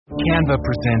Canva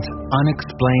presents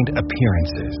Unexplained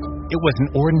Appearances. It was an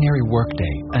ordinary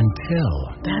workday until...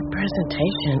 that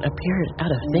presentation appeared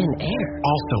out of thin air.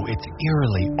 Also, it's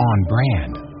eerily on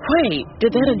brand. Wait,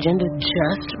 did that agenda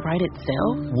just write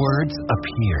itself? Words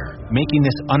appear, making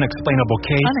this unexplainable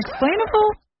case... Unexplainable?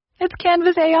 It's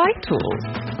Canva's AI tools.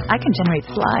 I can generate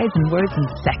slides and words in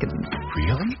seconds.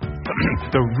 Really?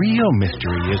 The real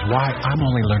mystery is why I'm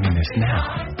only learning this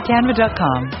now.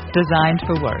 Canva.com, designed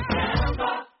for work.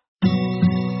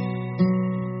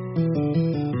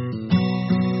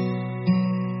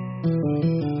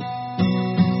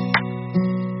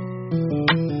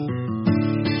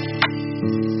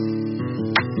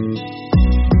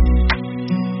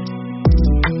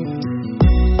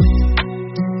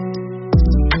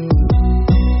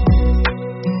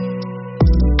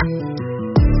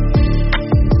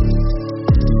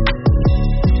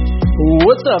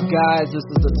 What's up, guys? This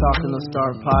is the Talkin The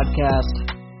Star podcast.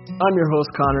 I'm your host,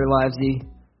 Connor Livesey.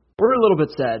 We're a little bit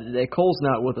sad today. Cole's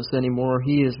not with us anymore.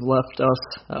 He has left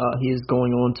us. He is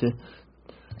going on to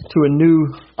a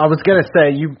new... I was going to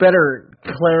say, you better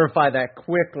clarify that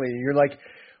quickly. You're like,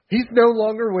 he's no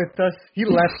longer with us. He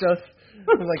left us.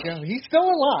 I was like, yeah, he's still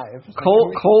alive.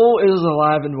 Cole is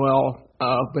alive and well,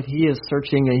 but he is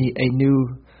searching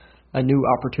a new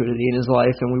opportunity in his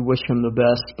life, and we wish him the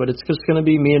best. But it's just going to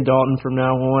be me and Dalton from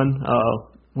now on.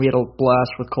 We had a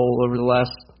blast with Cole over the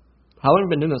last... How long have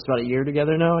we been doing this? About a year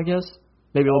together now, I guess?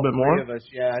 Maybe a little bit more? Three of us,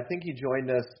 yeah. I think he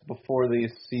joined us before the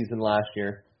season last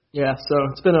year. Yeah, so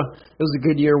it was a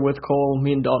good year with Cole.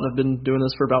 Me and Dalton have been doing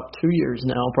this for about 2 years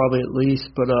now, probably at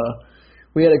least. But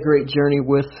we had a great journey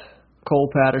with Cole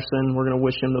Patterson. We're gonna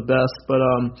wish him the best. But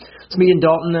it's me and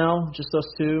Dalton now, just us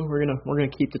two. We're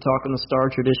gonna keep the Talkin The Star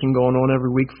tradition going on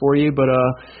every week for you. But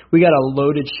we got a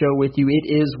loaded show with you. It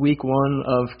is week 1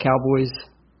 of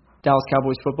Dallas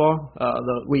Cowboys football.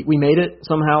 We made it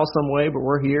somehow, some way, but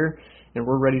we're here and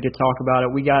we're ready to talk about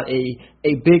it. We got a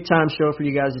big time show for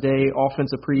you guys today.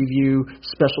 Offensive preview,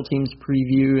 special teams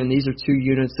preview, and these are 2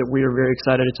 units that we are very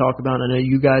excited to talk about. I know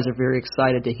you guys are very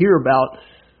excited to hear about.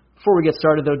 Before we get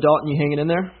started, though, Dalton, you hanging in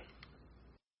there?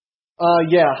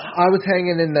 Yeah, I was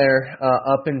hanging in there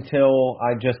up until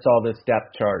I just saw this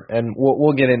depth chart, and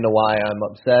we'll get into why I'm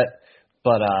upset.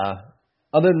 But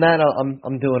other than that,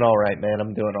 I'm doing all right, man.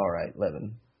 I'm doing all right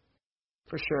living.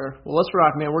 For sure. Well, let's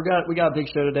rock, man. We got a big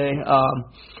show today. A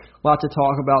lot to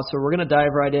talk about, so we're gonna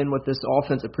dive right in with this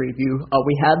offensive preview.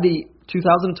 We had the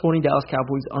 2020 Dallas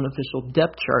Cowboys unofficial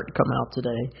depth chart come out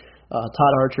today.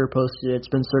 Todd Archer posted it. It's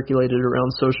been circulated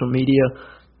around social media.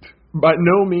 By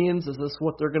no means is this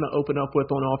what they're going to open up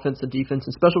with on offense and defense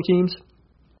and special teams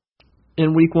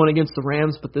in week 1 against the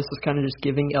Rams, but this is kind of just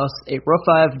giving us a rough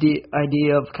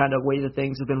idea of kind of way that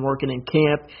things have been working in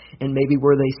camp and maybe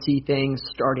where they see things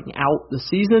starting out the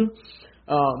season.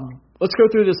 Let's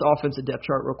go through this offensive depth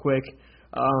chart real quick.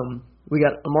 We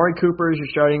got Amari Cooper as your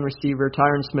starting receiver,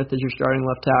 Tyron Smith as your starting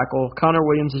left tackle, Connor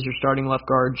Williams as your starting left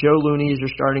guard, Joe Looney as your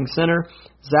starting center,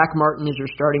 Zach Martin as your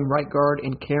starting right guard,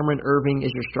 and Cameron Irving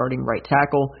as your starting right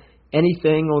tackle.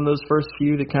 Anything on those first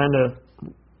few that kind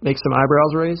of make some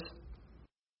eyebrows raise?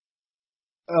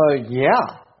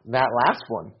 Yeah, that last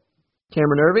one.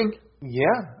 Cameron Irving?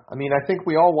 Yeah, I mean, I think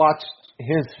we all watched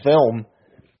his film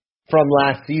from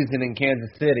last season in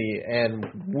Kansas City, and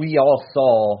we all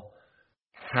saw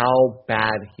how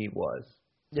bad he was.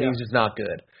 Yeah. He was just not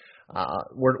good.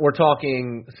 We're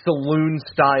talking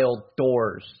saloon-style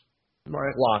doors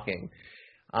blocking.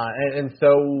 And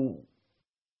so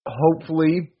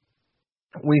hopefully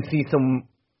we see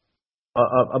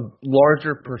a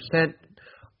larger percent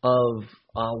of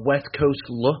West Coast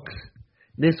looks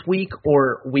this week,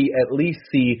 or we at least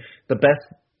see the best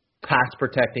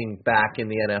pass-protecting back in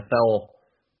the NFL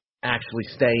actually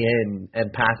stay in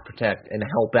and pass protect and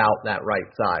help out that right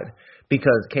side,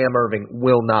 because Cam Irving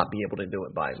will not be able to do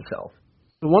it by himself.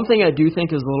 The one thing I do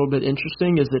think is a little bit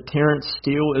interesting is that Terrence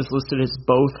Steele is listed as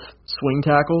both swing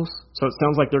tackles, so it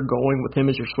sounds like they're going with him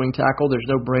as your swing tackle. There's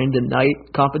no Brandon Knight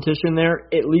competition there.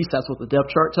 At least that's what the depth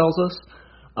chart tells us,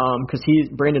 because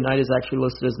Brandon Knight is actually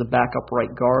listed as the backup right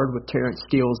guard, with Terrence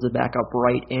Steele as the backup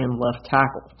right and left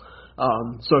tackle.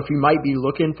 So if you might be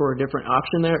looking for a different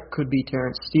option there, it could be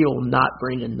Terrence Steele, not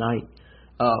Brandon Knight,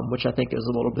 which I think is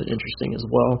a little bit interesting as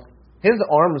well. His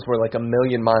arms were like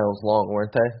 1,000,000 miles long,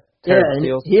 weren't they? Yeah, and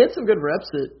he had some good reps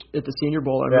at the Senior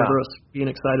Bowl. I remember us being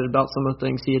excited about some of the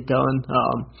things he had done.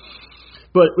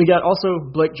 But we got also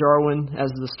Blake Jarwin as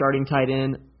the starting tight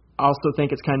end. I also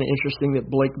think it's kind of interesting that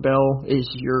Blake Bell is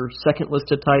your second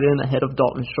listed tight end ahead of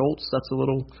Dalton Schultz. That's a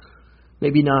little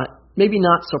maybe not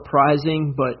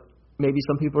surprising, but maybe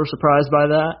some people are surprised by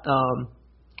that.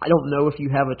 I don't know if you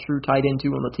have a true tight end 2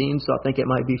 on the team, so I think it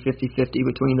might be 50-50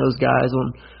 between those guys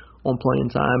on playing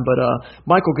time. But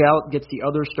Michael Gallup gets the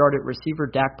other start at receiver.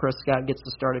 Dak Prescott gets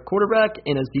the start at quarterback,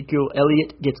 and Ezekiel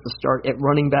Elliott gets the start at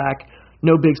running back.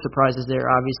 No big surprises there,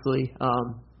 obviously,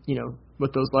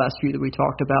 with those last few that we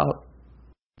talked about.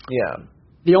 Yeah.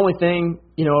 The only thing,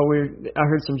 I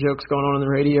heard some jokes going on the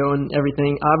radio and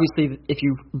everything. Obviously, if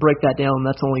you break that down,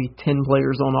 that's only 10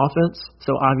 players on offense.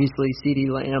 So obviously, CeeDee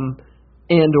Lamb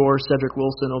and or Cedric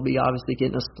Wilson will be obviously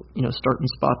getting a starting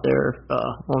spot there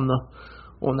on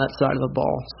that side of the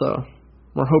ball. So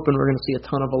we're hoping we're going to see a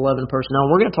ton of 11 personnel.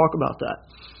 We're going to talk about that.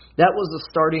 That was the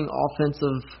starting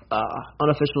offensive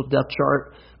unofficial depth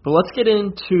chart. But let's get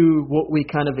into what we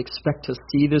kind of expect to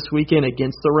see this weekend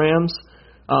against the Rams.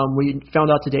 We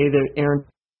found out today that Aaron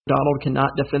Donald cannot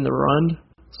defend the run,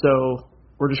 so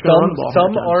we're just going to run the ball.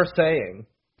 Some are saying.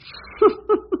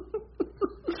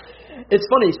 It's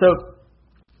funny. So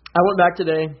I went back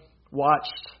today,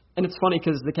 watched, and it's funny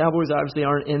because the Cowboys obviously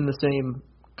aren't in the same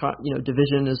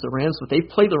division as the Rams, but they've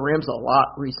played the Rams a lot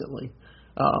recently.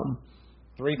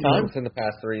 3 times in the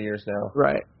past 3 years now.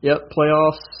 Right. Yep.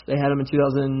 Playoffs. They had them in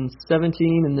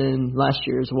 2017 and then last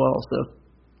year as well. So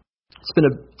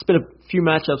it's been a few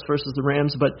matchups versus the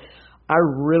Rams, but I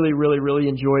really, really, really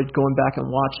enjoyed going back and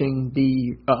watching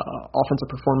the offensive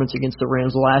performance against the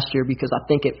Rams last year because I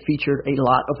think it featured a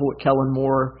lot of what Kellen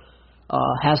Moore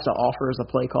has to offer as a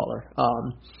play caller.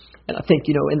 And I think,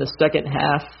 in the second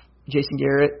half,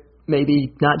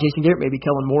 maybe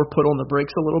Kellen Moore put on the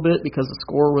brakes a little bit because the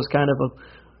score was kind of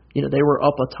they were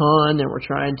up a ton and were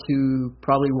trying to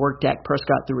probably work Dak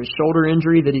Prescott through his shoulder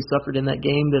injury that he suffered in that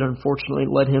game that unfortunately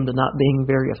led him to not being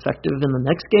very effective in the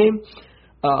next game.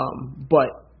 But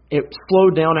it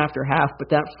slowed down after half,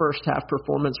 but that first half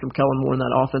performance from Kellen Moore in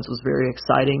that offense was very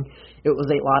exciting. It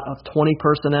was a lot of 20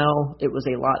 personnel. It was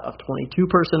a lot of 22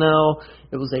 personnel.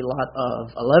 It was a lot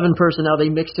of 11 personnel.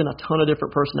 They mixed in a ton of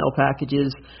different personnel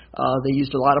packages. They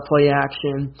used a lot of play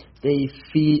action. They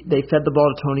fed the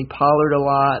ball to Tony Pollard a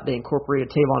lot. They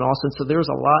incorporated Tavon Austin. So there was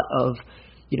a lot of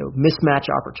mismatch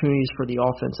opportunities for the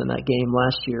offense in that game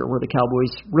last year where the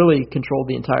Cowboys really controlled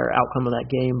the entire outcome of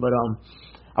that game. But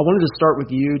I wanted to start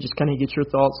with you, just kind of get your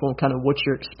thoughts on kind of what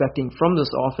you're expecting from this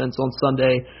offense on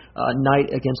Sunday night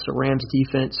against the Rams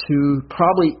defense, who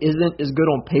probably isn't as good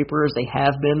on paper as they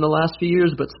have been the last few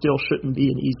years, but still shouldn't be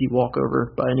an easy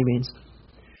walkover by any means.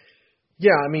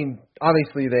 Yeah, I mean,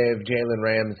 obviously they have Jalen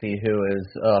Ramsey, who is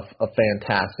a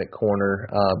fantastic corner,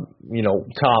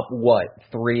 top,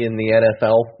 3 in the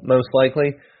NFL, most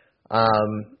likely.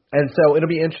 And so it'll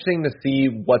be interesting to see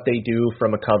what they do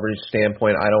from a coverage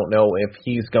standpoint. I don't know if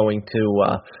he's going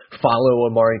to follow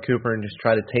Amari Cooper and just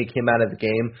try to take him out of the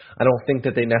game. I don't think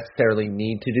that they necessarily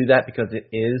need to do that because it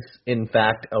is, in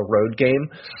fact, a road game.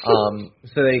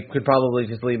 So they could probably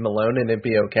just leave him alone and it'd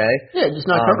be okay. Yeah, just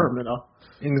not cover him at all.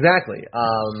 Exactly.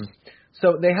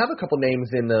 So they have a couple names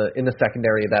in the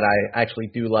secondary that I actually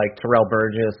do like. Terrell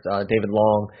Burgess, David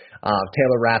Long,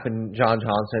 Taylor Rapp, and John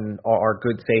Johnson are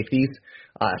good safeties.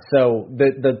 So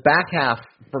the back half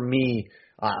for me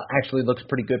actually looks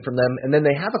pretty good from them. And then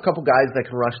they have a couple guys that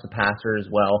can rush the passer as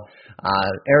well.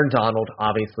 Aaron Donald,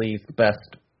 obviously, is the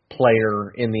best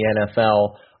player in the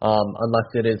NFL, unless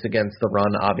it is against the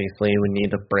run, obviously. We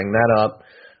need to bring that up.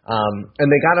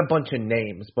 And they got a bunch of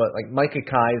names, but like Micah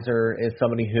Kaiser is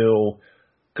somebody who,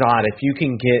 God, if you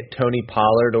can get Tony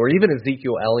Pollard or even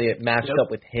Ezekiel Elliott matched up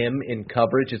with him in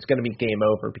coverage, it's going to be game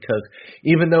over because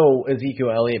even though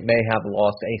Ezekiel Elliott may have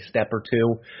lost a step or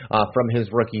two from his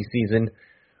rookie season,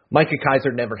 Micah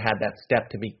Kaiser never had that step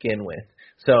to begin with.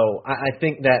 So I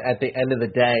think that at the end of the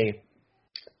day,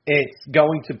 it's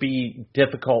going to be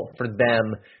difficult for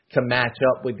them to match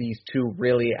up with these two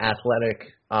really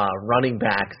athletic running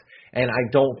backs. And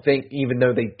I don't think, even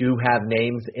though they do have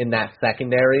names in that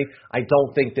secondary, I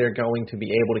don't think they're going to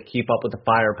be able to keep up with the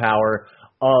firepower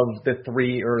of the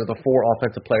 3 or the 4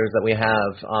 offensive players that we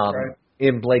have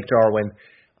in Blake Jarwin,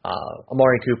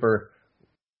 Amari Cooper,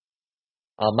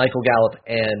 Michael Gallup,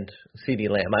 and CeeDee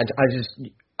Lamb.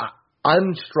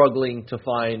 I'm struggling to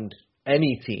find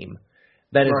any team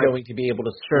that is going to be able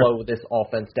to slow this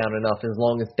offense down enough as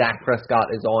long as Dak Prescott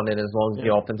is on and as long as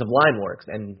the offensive line works.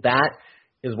 And that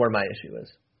is where my issue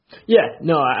is. Yeah,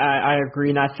 no, I agree.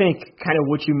 And I think kind of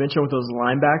what you mentioned with those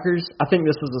linebackers, I think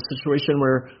this is a situation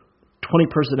where 20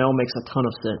 personnel makes a ton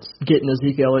of sense. Getting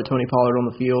Ezekiel Elliott, Tony Pollard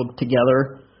on the field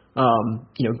together,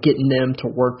 getting them to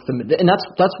work them. And that's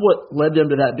what led them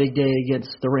to that big day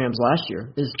against the Rams last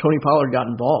year, is Tony Pollard got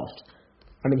involved.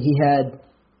 I mean,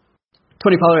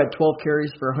 Tony Pollard had 12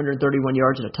 carries for 131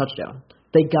 yards and a touchdown.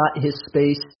 They got his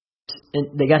space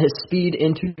they got his speed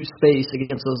into space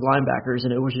against those linebackers,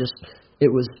 and it was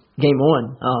game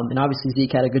on. And obviously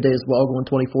Zeke had a good day as well, going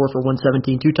 24 for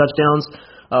 117, 2 touchdowns.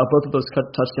 Both of those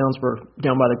touchdowns were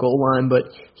down by the goal line,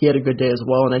 but he had a good day as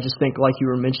well. And I just think, like you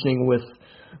were mentioning with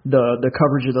the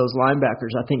coverage of those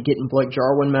linebackers, I think getting Blake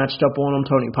Jarwin matched up on them,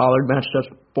 Tony Pollard matched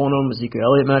up on them, Ezekiel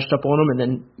Elliott matched up on them, and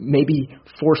then maybe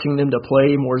forcing them to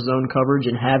play more zone coverage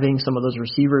and having some of those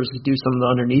receivers do some of the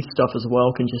underneath stuff as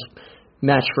well can just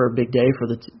match for a big day for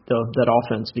that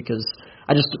offense. Because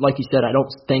I just, like you said, I don't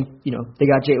think, they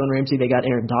got Jalen Ramsey, they got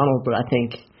Aaron Donald, but I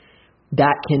think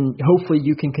that hopefully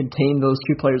you can contain those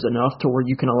 2 players enough to where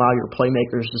you can allow your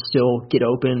playmakers to still get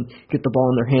open, get the ball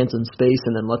in their hands in space,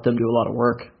 and then let them do a lot of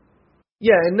work.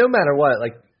 Yeah, and no matter what,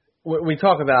 like we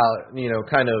talk about,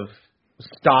 kind of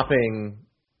stopping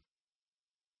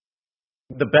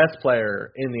the best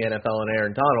player in the NFL in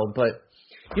Aaron Donald, but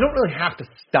you don't really have to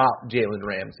stop Jalen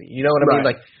Ramsey. You know what I mean?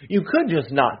 Like, you could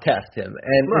just not test him.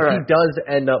 And if he does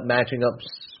end up matching up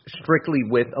strictly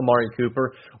with Amari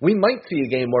Cooper, we might see a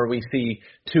game where we see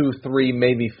 2, 3,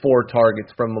 maybe 4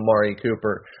 targets from Amari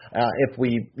Cooper if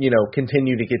we,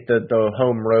 continue to get the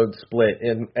home road split,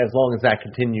 and as long as that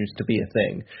continues to be a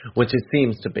thing, which it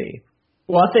seems to be.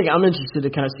 Well, I think I'm interested to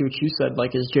kind of see what you said.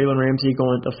 Like, is Jalen Ramsey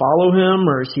going to follow him,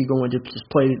 or is he going to just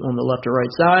play on the left or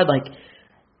right side? Like,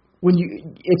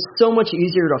 it's so much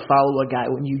easier to follow a guy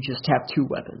when you just have 2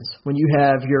 weapons. When you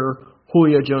have your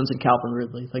Julio Jones and Calvin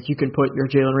Ridley, like, you can put your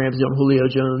Jalen Ramsey on Julio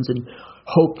Jones and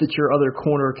hope that your other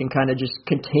corner can kind of just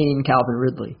contain Calvin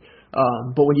Ridley.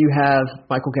 But when you have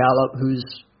Michael Gallup, who's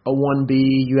a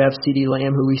 1B, you have CeeDee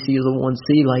Lamb, who we see as a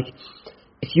 1C. Like,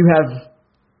 if you have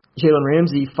Jalen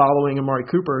Ramsey following Amari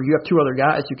Cooper, you have 2 other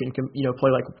guys who can play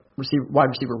like wide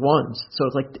receiver ones. So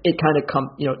it's like it kind of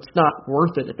it's not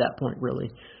worth it at that point,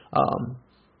 really.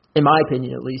 In my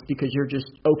opinion, at least, because you're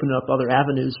just opening up other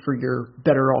avenues for your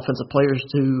better offensive players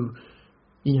to,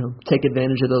 take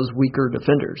advantage of those weaker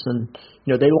defenders. And,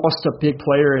 they lost a big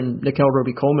player in Nickel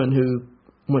Roby-Coleman, who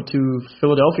went to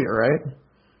Philadelphia, right?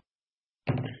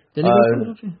 Didn't he go to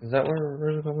Philadelphia? Is that where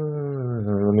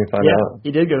let me find out. Yeah,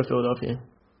 he did go to Philadelphia.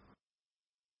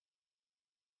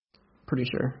 Pretty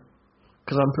sure.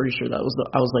 Because I'm pretty sure I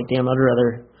was like, damn, I'd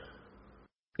rather.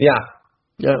 Yeah.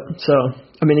 Yeah, so,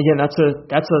 I mean, again, that's a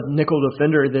nickel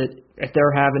defender that if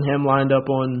they're having him lined up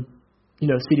on,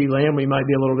 CeeDee Lamb, we might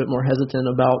be a little bit more hesitant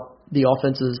about the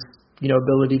offense's,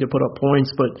 ability to put up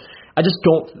points. But I just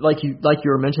don't, like you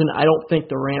were mentioning, I don't think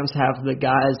the Rams have the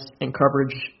guys in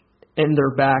coverage in their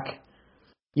back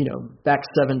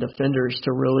 7 defenders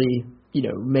to really,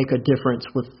 make a difference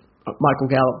with Michael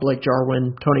Gallup, Blake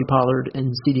Jarwin, Tony Pollard,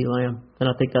 and CeeDee Lamb. And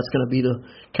I think that's going to be the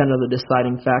kind of the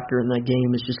deciding factor in that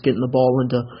game, is just getting the ball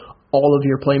into all of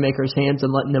your playmakers' hands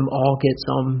and letting them all get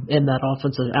some in that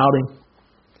offensive outing.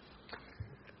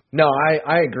 No,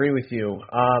 I agree with you.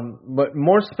 But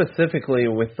more specifically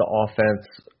with the offense,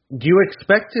 do you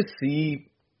expect to see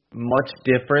much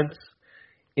difference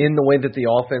in the way that the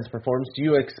offense performs? Do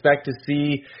you expect to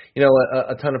see,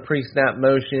 a ton of pre-snap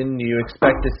motion? Do you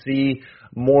expect to see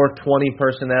more 20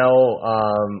 personnel,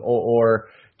 or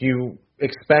do you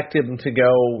expect him to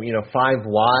go, 5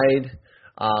 wide?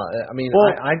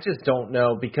 I just don't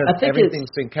know, because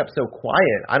everything's been kept so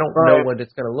quiet. I don't know what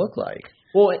it's going to look like.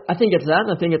 Well, I think it's that,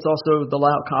 and I think it's also the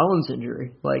La'el Collins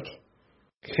injury. Yeah,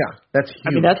 that's huge.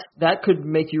 I mean, that could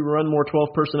make you run more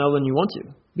 12 personnel than you want to,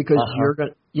 because you're going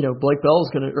to, Blake Bell's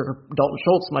going to, or Dalton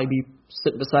Schultz might be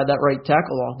sitting beside that right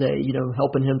tackle all day,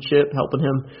 helping him chip, helping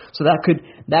him. So that could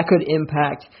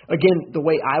impact. Again, the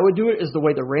way I would do it is the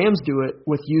way the Rams do it,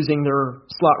 with using their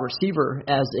slot receiver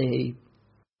as a,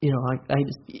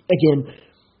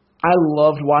 I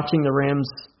loved watching the Rams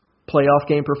playoff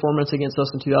game performance against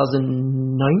us in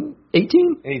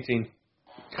 2018.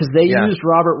 Because they used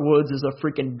Robert Woods as a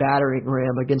freaking battering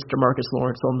ram against DeMarcus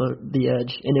Lawrence on the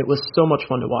edge, and it was so much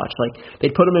fun to watch. Like,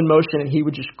 they'd put him in motion, and he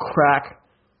would just crack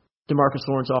DeMarcus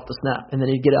Lawrence off the snap, and then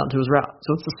he'd get out into his route.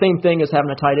 So it's the same thing as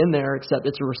having a tight end there, except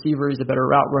it's a receiver. He's a better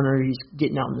route runner. He's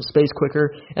getting out into space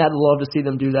quicker, and I'd love to see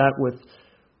them do that with,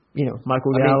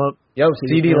 Michael Gallup.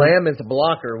 CeeDee Lamb is a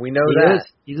blocker. We know that.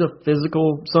 He's a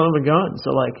physical son of a gun.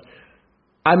 So,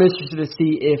 I'm interested to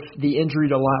see if the injury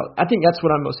to La'el. I think that's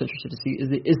what I'm most interested to see, is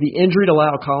the injury to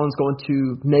La'el Collins going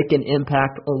to make an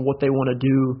impact on what they want to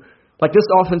do. Like, this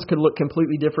offense could look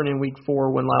completely different in week 4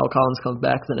 when La'el Collins comes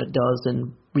back than it does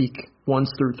in week 1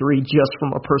 through 3, just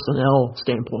from a personnel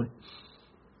standpoint.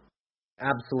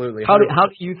 Absolutely. How do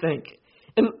you think?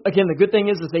 And again, the good thing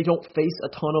is they don't face a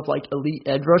ton of elite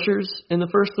edge rushers in the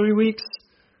first 3 weeks.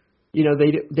 They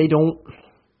don't.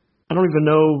 I don't even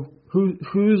know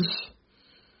who's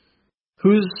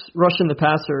rushing the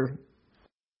passer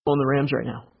on the Rams right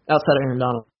now, outside of Aaron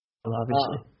Donald,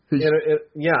 obviously?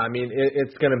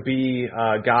 It's going to be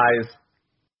guys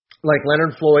like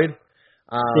Leonard Floyd,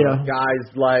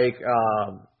 guys like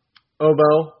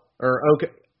Obo or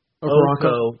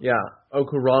Okoronkwo.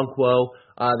 Okoronkwo.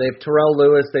 They have Terrell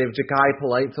Lewis. They have Ja'Kai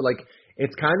Polite. So,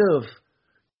 it's kind of,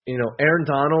 Aaron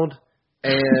Donald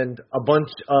and a bunch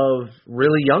of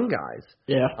really young guys.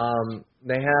 Yeah.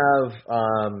 They have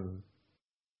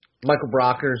Michael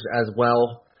Brockers as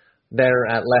well there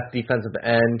at left defensive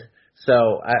end.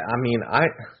 So,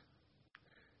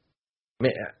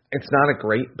 it's not a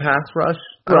great pass rush,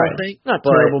 I don't think. Not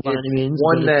terrible by any means.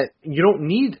 One that you don't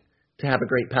need to have a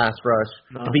great pass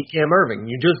rush to beat Cam Irving.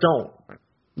 You just don't.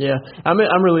 Yeah, I'm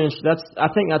really interested. I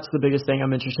think that's the biggest thing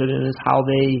I'm interested in is how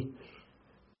they.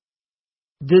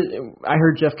 I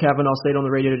heard Jeff Kavanaugh say it on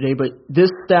the radio today, but this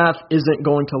staff isn't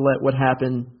going to let what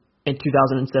happened in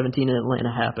 2017 in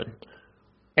Atlanta happen.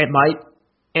 It might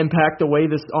impact the way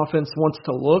this offense wants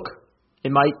to look.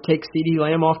 It might take CeeDee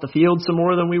Lamb off the field some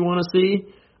more than we want to see,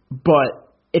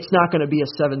 but it's not going to be a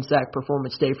 7-sack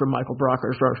performance day for Michael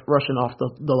Brockers rushing off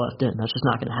the left end. That's just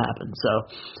not going to happen. So,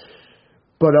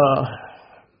 but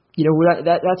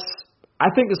that's. I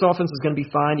think this offense is going to be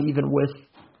fine even with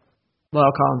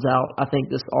Lyle Collins out. I think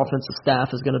this offensive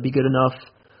staff is going to be good enough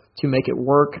to make it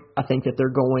work. I think that they're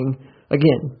going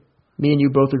again. Me and you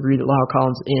both agree that Lyle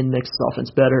Collins makes this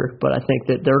offense better, but I think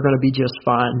that they're going to be just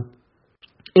fine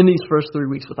in these first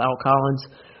 3 weeks without Collins.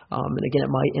 And again,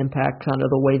 it might impact kind of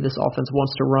the way this offense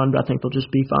wants to run, but I think they'll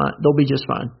just be fine. They'll be just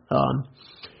fine.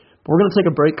 We're going to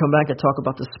take a break, come back, and talk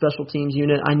about the special teams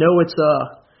unit. I know it's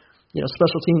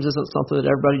special teams isn't something that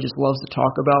everybody just loves to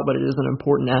talk about, but it is an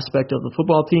important aspect of the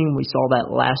football team. We saw that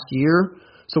last year,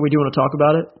 so we do want to talk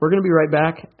about it. We're going to be right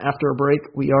back after a break.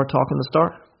 We are Talking the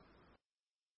Star.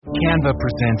 Canva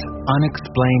presents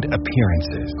Unexplained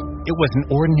Appearances. It was an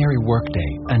ordinary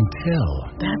workday until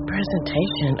that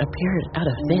presentation appeared out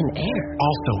of thin air.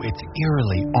 Also, it's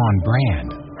eerily on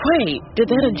brand. Wait, did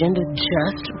that agenda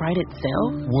just write itself?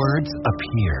 Words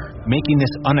appear, making this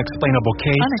unexplainable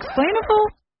case...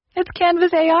 Unexplainable? It's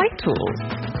Canva's AI tools.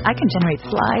 I can generate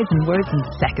slides and words in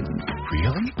seconds.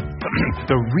 Really?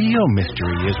 The real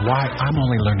mystery is why I'm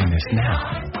only learning this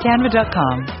now.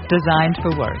 Canva.com, designed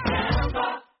for work.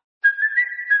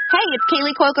 Hey, it's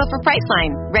Kaylee Cuoco for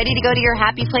Priceline. Ready to go to your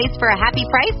happy place for a happy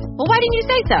price? Well, why didn't you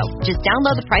say so? Just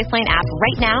download the Priceline app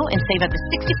right now and save up to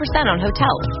 60% on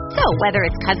hotels. So whether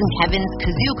it's Cousin Kevin's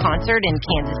Kazoo Concert in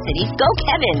Kansas City, go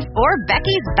Kevin, or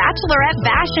Becky's Bachelorette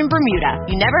Bash in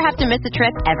Bermuda, you never have to miss a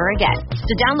trip ever again.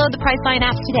 So download the Priceline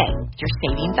app today. Your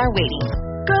savings are waiting.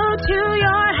 Go to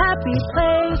your happy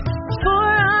place for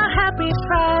a happy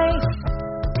price.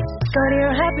 Go to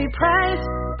your happy price,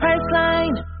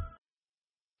 Priceline.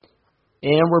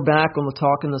 And we're back on the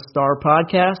Talkin The Star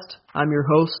podcast. I'm your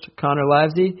host, Connor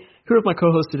Livesey, here with my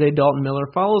co-host today, Dalton Miller.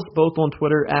 Follow us both on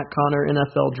Twitter at Connor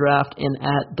NFL Draft and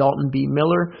at Dalton B.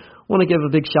 Miller. Want to give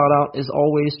a big shout out, as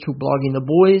always, to Blogging the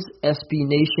Boys, SB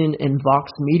Nation, and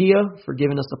Vox Media for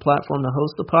giving us a platform to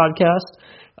host the podcast.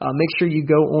 Make sure you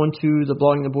go onto the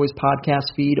Blogging the Boys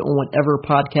podcast feed on whatever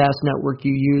podcast network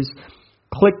you use.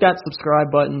 Click that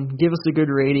subscribe button. Give us a good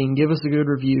rating. Give us a good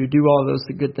review. Do all those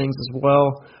good things as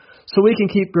well, so we can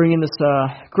keep bringing this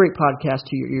great podcast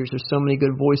to your ears. There's so many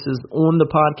good voices on the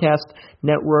podcast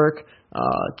network.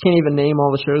 Can't even name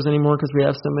all the shows anymore because we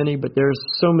have so many, but there's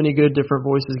so many good different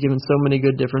voices giving so many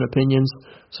good different opinions.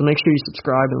 So make sure you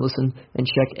subscribe and listen and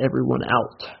check everyone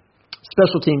out.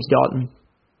 Special teams, Dalton.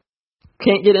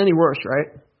 Can't get any worse,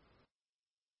 right?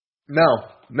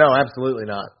 No, absolutely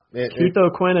not. Keith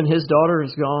O'Quinn and his daughter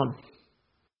is gone.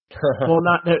 Well,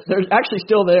 they're actually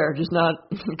still there, just not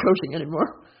coaching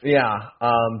anymore. Yeah,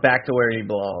 back to where he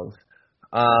belongs.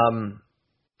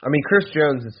 Chris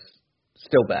Jones is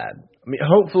still bad.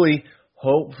 Hopefully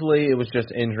it was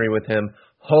just injury with him.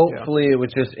 Hopefully it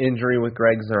was just injury with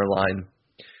Greg Zuerlein.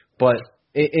 But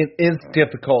it is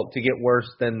difficult to get worse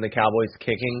than the Cowboys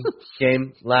kicking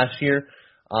game last year.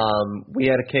 We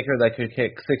had a kicker that could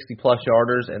kick 60-plus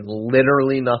yarders and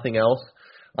literally nothing else.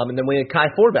 And then we had Kai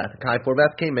Forbath. Kai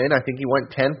Forbath came in. I think he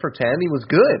went 10 for 10. He was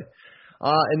good.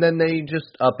 And then they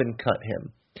just up and cut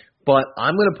him. But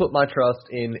I'm going to put my trust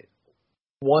in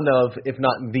one of, if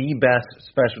not the best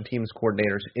special teams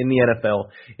coordinators in the NFL,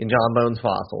 in John Bones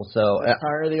Fassel. So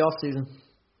hire the offseason.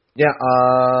 Yeah,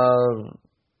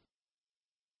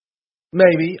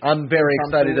 maybe. I'm very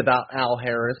excited about Al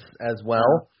Harris as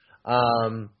well.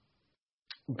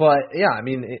 But yeah,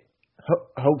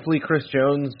 hopefully Chris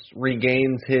Jones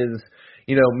regains his,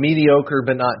 mediocre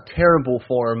but not terrible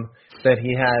form that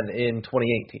he had in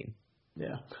 2018.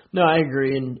 Yeah. No, I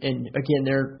agree. And again,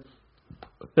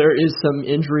 there is some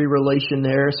injury relation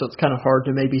there, so it's kind of hard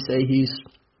to maybe say he's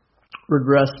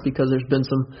regressed because there's been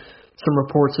some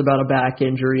reports about a back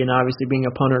injury, and obviously being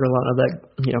a punter, a lot of that,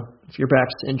 if your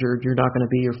back's injured, you're not going to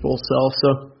be your full self.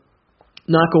 So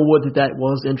knock on wood that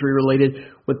was injury related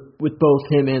with both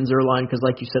him and Zerline, because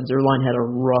like you said, Zerline had a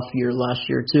rough year last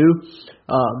year too.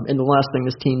 And the last thing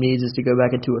this team needs is to go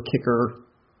back into a kicker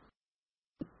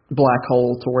black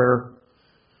hole to where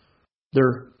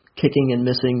they're kicking and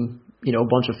missing, a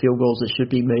bunch of field goals that should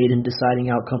be made and deciding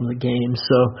outcome of the game.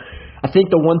 So I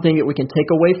think the one thing that we can take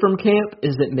away from camp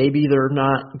is that maybe they're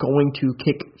not going to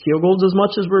kick field goals as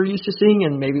much as we're used to seeing,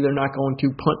 and maybe they're not going to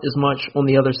punt as much on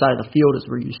the other side of the field as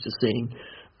we're used to seeing.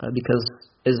 Because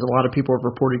as a lot of people have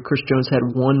reported, Chris Jones had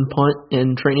one punt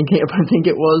in training camp, I think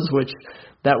it was, which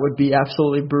that would be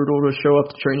absolutely brutal to show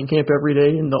up to training camp every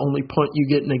day, and the only punt you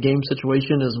get in a game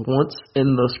situation is once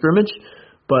in the scrimmage.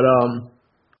 But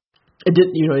it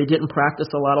didn't, he didn't practice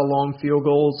a lot of long field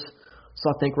goals. So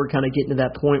I think we're kind of getting to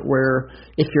that point where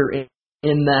if you're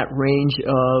in that range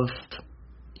of,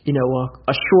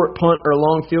 a short punt or a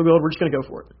long field goal, we're just going to go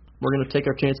for it. We're going to take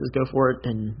our chances, go for it,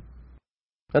 and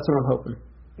that's what I'm hoping.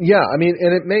 Yeah, I mean,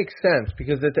 and it makes sense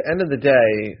because at the end of the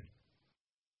day,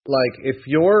 like if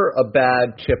you're a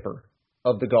bad chipper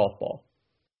of the golf ball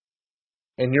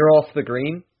and you're off the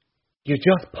green, you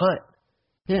just punt.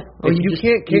 Yeah. If you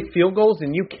can't kick field goals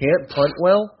and you can't punt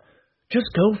well, just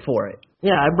go for it.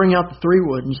 Yeah, I bring out the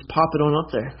 3-wood and just pop it on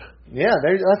up there. Yeah,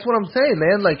 that's what I'm saying,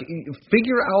 man. Like,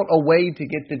 figure out a way to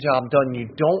get the job done. You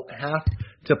don't have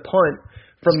to punt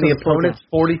from the opponent's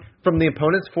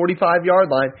 45-yard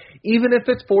line, even if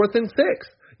it's 4th and 6.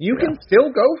 You can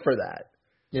still go for that.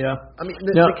 Yeah. I mean,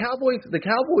 the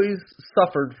Cowboys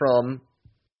suffered from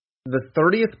the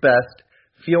 30th best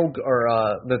field, or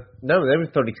they were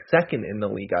 32nd in the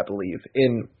league, I believe,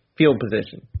 in field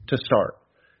position to start.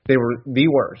 They were the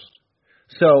worst.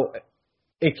 So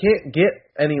it can't get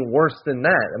any worse than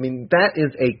that. I mean, that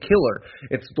is a killer.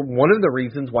 It's one of the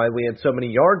reasons why we had so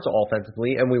many yards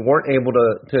offensively and we weren't able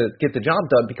to get the job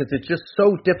done, because it's just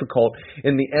so difficult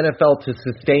in the NFL to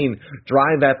sustain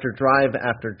drive after drive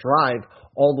after drive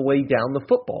all the way down the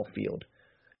football field.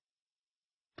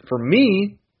 For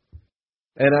me,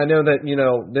 and I know that,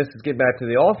 this is getting back to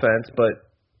the offense, but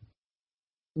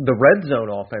the red zone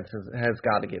offense has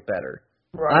got to get better.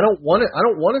 Right. I don't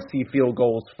want to see field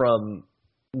goals from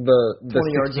the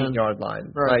 16-yard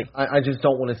line. Right. I just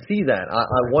don't want to see that.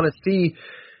 I want to see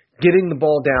getting the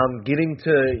ball down, getting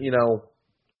to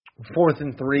 4th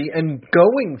and 3, and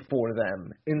going for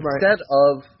them instead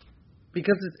of,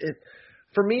 because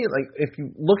for me, like if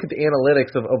you look at the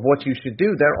analytics of what you should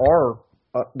do,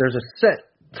 there's a set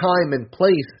time and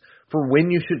place for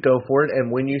when you should go for it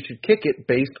and when you should kick it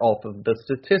based off of the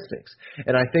statistics.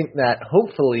 And I think that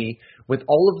hopefully with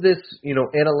all of this,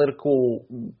 analytical,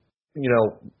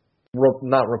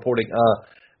 not reporting,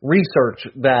 research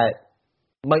that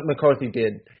Mike McCarthy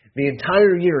did the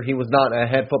entire year he was not a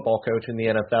head football coach in the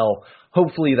NFL,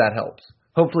 hopefully that helps.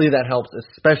 Hopefully that helps,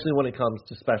 especially when it comes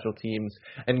to special teams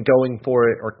and going for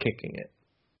it or kicking it.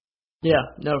 Yeah,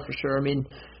 no, for sure. I mean,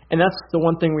 and that's the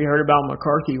one thing we heard about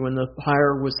McCarthy when the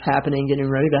hire was happening, getting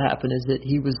ready to happen, is that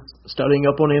he was studying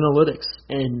up on analytics.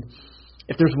 And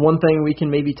if there's one thing we can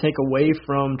maybe take away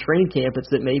from training camp, it's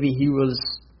that maybe he was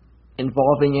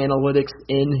involving analytics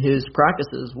in his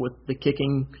practices with the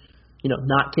kicking,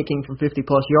 not kicking from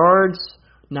 50-plus yards,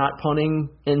 not punting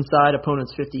inside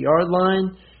opponent's 50-yard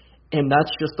line. And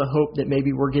that's just the hope that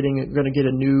maybe we're going to get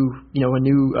a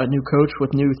new coach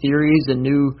with new theories and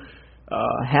new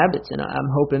habits, and I'm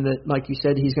hoping that, like you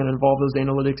said, he's going to involve those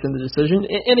analytics in the decision.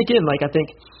 And again, I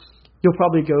think you'll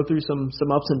probably go through some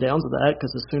ups and downs of that,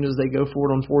 because as soon as they go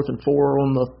for it on 4th and 4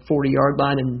 on the 40-yard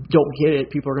line and don't get it,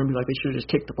 people are going to be like, they should have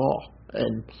just kicked the ball.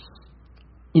 And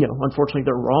unfortunately,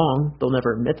 they're wrong. They'll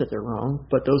never admit that they're wrong,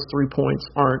 but those 3 points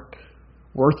aren't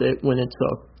worth it when it's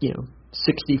a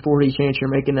 60-40 chance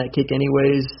you're making that kick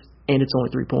anyways, and it's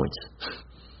only 3 points.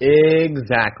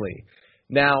 Exactly.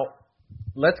 Now,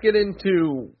 let's get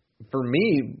into, for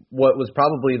me, what was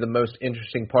probably the most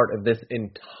interesting part of this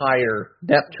entire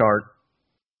depth chart: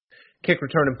 kick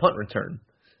return and punt return.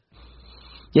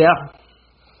 Yeah.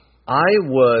 I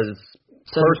was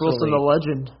Cedric Wilson, the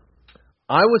legend.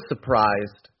 I was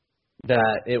surprised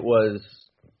that it was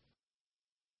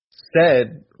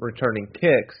said returning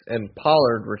kicks and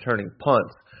Pollard returning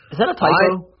punts. Is that a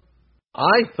typo?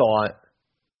 I thought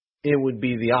it would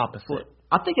be the opposite.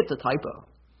 I think it's a typo.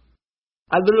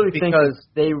 I literally think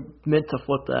they meant to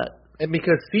flip that. And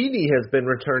because CD has been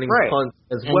returning punts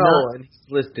as and well, and he's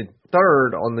listed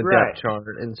 3rd on the depth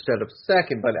chart instead of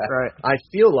 2nd. But I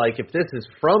feel like if this is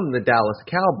from the Dallas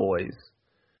Cowboys,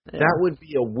 That would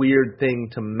be a weird thing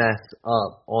to mess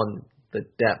up on the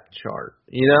depth chart,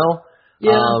 you know?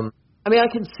 Yeah. I mean, I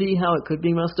can see how it could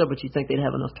be messed up, but you think they'd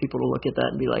have enough people to look at that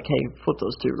and be like, hey, flip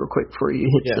those two real quick before you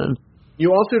hit them.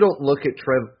 You also don't look at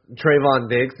Trayvon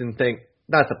Diggs and think,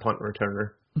 that's a punt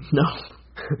returner. No.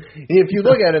 If you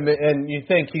look at him and you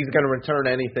think he's going to return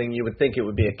anything, you would think it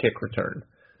would be a kick return.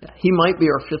 He might be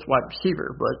our fifth wide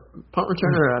receiver, but punt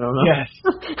returner, I don't know. Yes.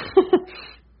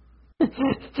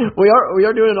 We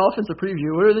are doing an offensive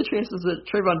preview. What are the chances that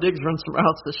Trayvon Diggs runs some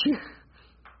routes this year?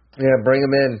 Yeah, bring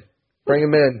him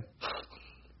in.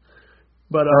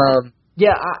 But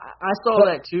yeah, I saw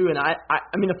that too, and I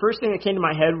mean the first thing that came to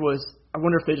my head was I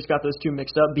wonder if they just got those two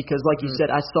mixed up because, like you said,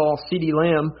 I saw CeeDee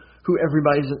Lamb, who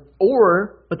everybody's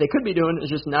or what they could be doing is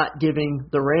just not giving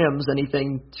the Rams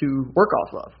anything to work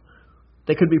off of.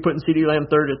 They could be putting CeeDee Lamb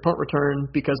third at punt return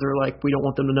because they're like, we don't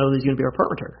want them to know that he's going to be our punt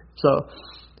returner. So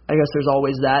I guess there's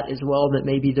always that as well, that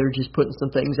maybe they're just putting some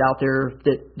things out there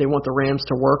that they want the Rams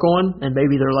to work on, and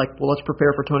maybe they're like, well, let's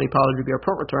prepare for Tony Pollard to be our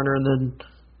punt returner, and then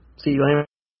CeeDee Lamb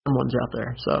one's out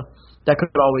there. So that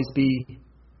could always be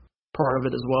part of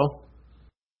it as well.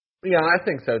 Yeah, I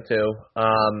think so too.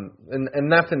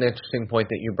 And that's an interesting point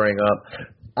that you bring up.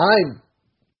 I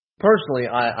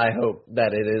hope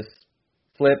that it is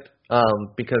flipped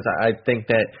because I think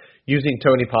that using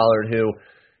Tony Pollard, who,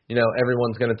 you know,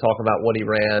 everyone's going to talk about what he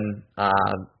ran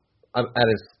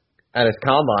at his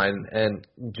combine, and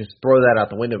just throw that out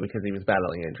the window because he was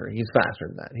battling injury. He's faster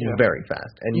than that. He's very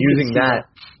fast. And using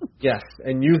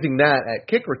that at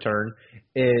kick return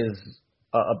is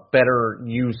a better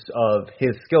use of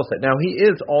his skill set. Now, he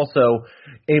is also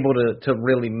able to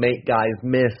really make guys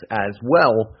miss as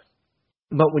well.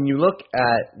 But when you look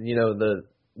at, you know,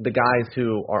 the guys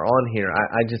who are on here,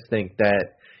 I just think that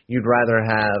you'd rather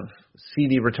have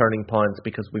CD returning punts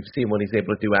because we've seen what he's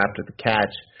able to do after the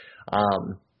catch.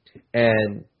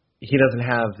 And he doesn't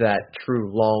have that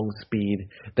true long speed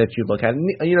that you look at. And,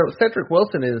 you know, Cedric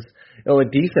Wilson is, you know, a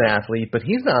decent athlete, but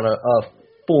he's not a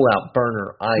full-out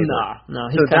burner either. No,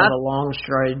 he's kind of a long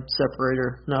stride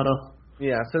separator, not a...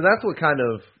 Yeah, so that's what kind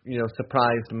of, you know,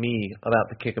 surprised me about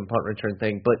the kick and punt return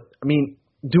thing. But, I mean,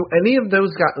 do any of those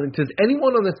guys, does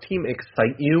anyone on this team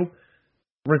excite you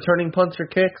returning punts or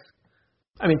kicks?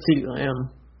 I mean, CeeDee Lamb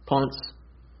punts.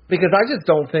 Because I just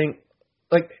don't think,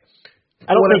 like...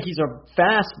 I don't think he's a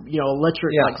fast, you know, electric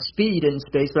like speed in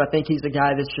space, but I think he's a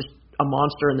guy that's just a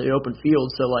monster in the open field.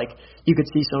 So, like, you could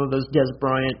see some of those Des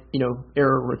Bryant, you know,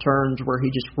 era returns where he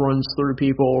just runs through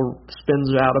people,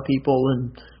 spins out of people,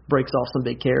 and breaks off some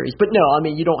big carries. But no, I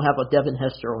mean, you don't have a Devin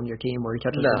Hester on your team where he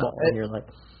touches the ball and you're like.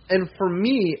 And for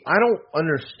me, I don't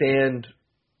understand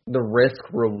the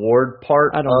risk-reward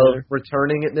part of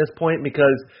returning at this point,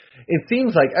 because it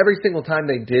seems like every single time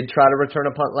they did try to return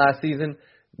a punt last season,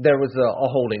 there was a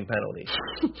holding penalty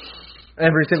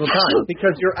every single time,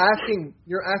 because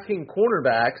you're asking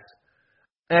cornerbacks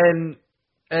and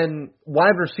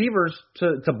wide receivers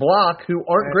to block who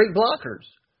aren't great blockers.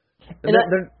 And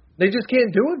they just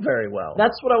can't do it very well.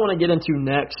 That's what I want to get into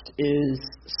next, is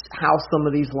how some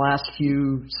of these last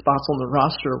few spots on the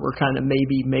roster were kind of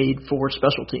maybe made for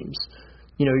special teams.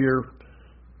 You know,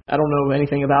 I don't know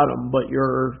anything about them, but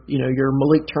your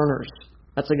Malik Turners.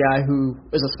 That's a guy who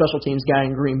is a special teams guy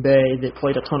in Green Bay that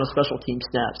played a ton of special team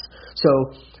snaps.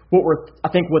 So I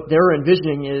think what they're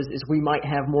envisioning is we might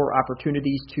have more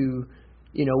opportunities to,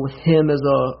 you know, with him as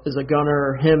a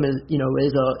gunner, him as, you know,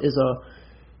 as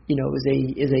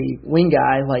a wing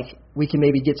guy, like we can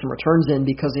maybe get some returns in,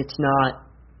 because it's not.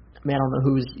 I mean, I don't know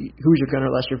who's your gunner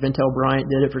last year. Ventel Bryant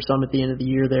did it for some at the end of the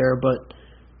year there, but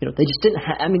you know they just didn't.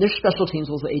 I mean, their special teams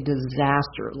was a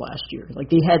disaster last year. Like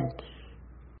they had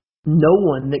no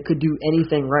one that could do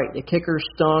anything right. The kicker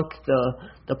stunk.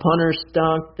 The punter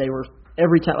stunk. They were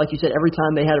every time, like you said, every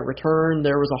time they had a return,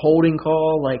 there was a holding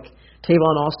call. Like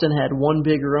Tavon Austin had one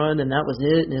big run, and that was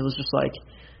it. And it was just like,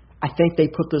 I think they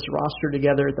put this roster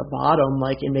together at the bottom,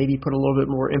 like, and maybe put a little bit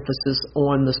more emphasis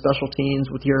on the special teams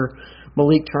with your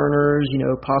Malik Turners, you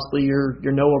know, possibly your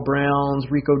Noah Browns,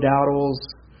 Rico Dowdles,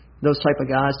 those type of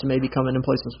guys to maybe come in and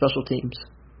play some special teams.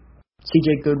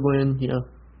 CJ Goodwin, you know.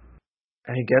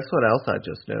 Hey, guess what else I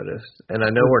just noticed? And I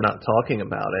know we're not talking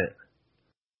about it,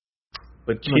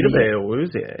 but Chidobe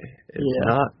Awuzie is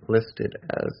not listed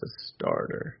as a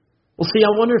starter. Well, see, I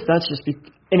wonder if that's just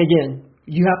and again,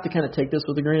 you have to kind of take this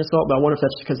with a grain of salt, but I wonder if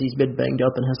that's because he's been banged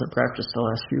up and hasn't practiced the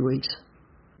last few weeks.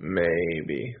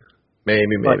 Maybe.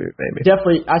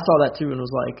 Definitely, I saw that too and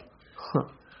was like, huh.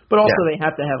 But also they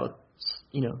have to have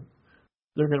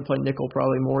they're going to play nickel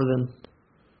probably more than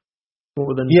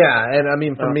Yeah, and I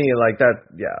mean, for me, like that,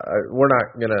 we're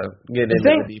not going to get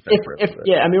into the defense.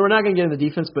 We're not going to get into the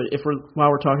defense, but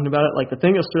while we're talking about it, like the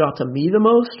thing that stood out to me the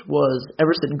most was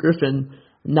Everson Griffin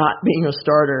not being a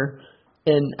starter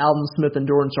and Alden Smith and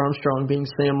Dorrance Armstrong being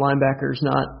Sam linebackers,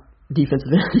 not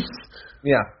defensive ends.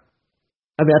 Yeah.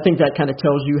 I mean, I think that kind of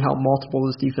tells you how multiple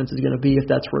this defense is going to be if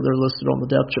that's where they're listed on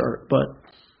the depth chart. But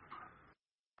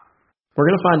we're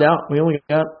going to find out. We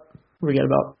got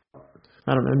about,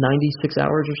 96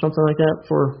 hours or something like that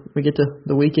before we get to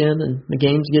the weekend and the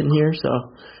game's getting here. So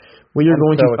we are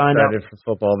going to find out. I'm so excited for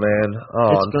football, man.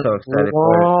 Oh, I'm so excited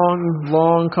for it.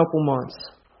 Long couple months.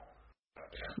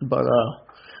 But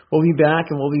we'll be back,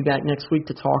 and we'll be back next week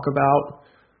to talk about,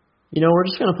 we're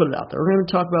just going to put it out there. We're going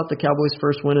to talk about the Cowboys'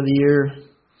 first win of the year.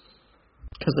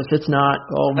 Because if it's not,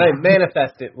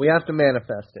 manifest it. We have to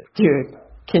manifest it. Dude,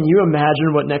 can you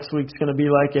imagine what next week's going to be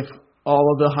like if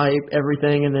all of the hype,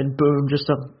 everything, and then boom, just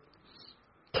a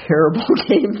terrible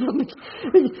game from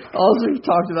all we've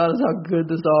talked about is how good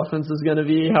this offense is going to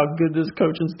be, how good this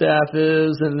coaching staff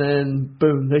is, and then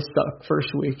boom, they suck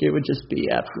first week. It would just be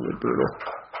absolutely brutal.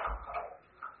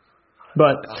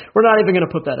 But we're not even going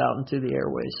to put that out into the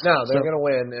airways. No, they're going to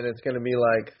win, and it's going to be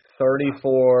like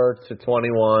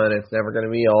 34-21. It's never going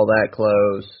to be all that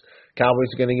close. Cowboys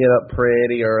are going to get up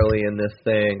pretty early in this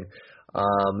thing.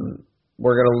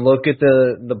 We're going to look at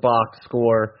the box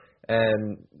score,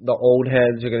 and the old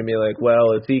heads are going to be like,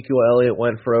 well, Ezekiel Elliott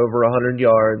went for over 100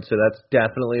 yards, so that's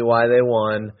definitely why they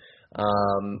won,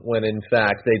 when in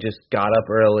fact they just got up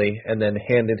early and then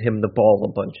handed him the ball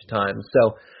a bunch of times.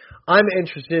 So I'm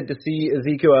interested to see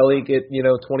Ezekiel Elliott get,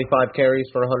 25 carries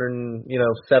for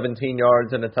 117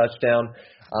 yards and a touchdown.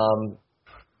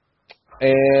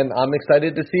 And I'm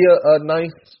excited to see a nice,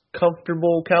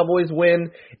 comfortable Cowboys win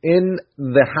in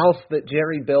the house that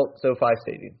Jerry built, SoFi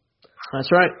Stadium.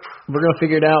 That's right. We're going to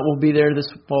figure it out. We'll be there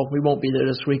we won't be there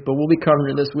this week, but we'll be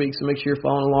covering it this week, so make sure you're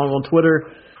following along on Twitter,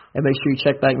 and make sure you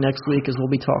check back next week as we'll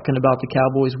be talking about the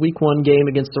Cowboys' Week 1 game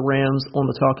against the Rams on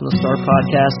the Talkin The Star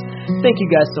podcast. Thank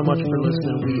you guys so much for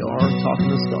listening. We are Talkin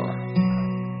The Star.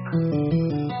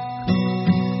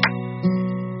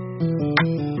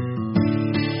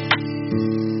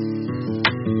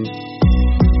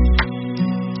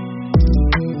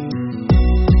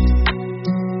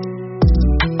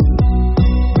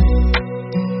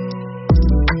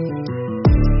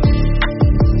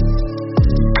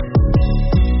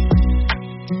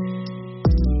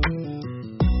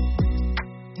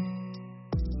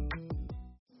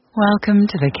 Welcome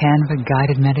to the Canva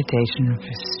guided meditation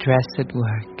for stress at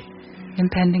work.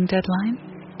 Impending deadline?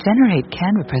 Generate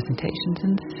Canva presentations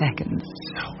in seconds.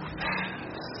 So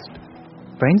fast.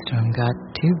 Brainstorm got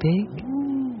too big?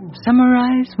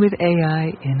 Summarize with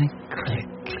AI in a click.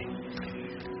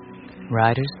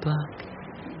 Writer's block?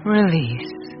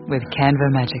 Release with Canva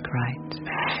Magic Write.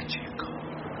 Magical.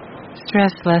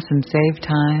 Stress less and save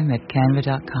time at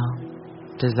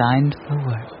canva.com. Designed for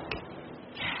work.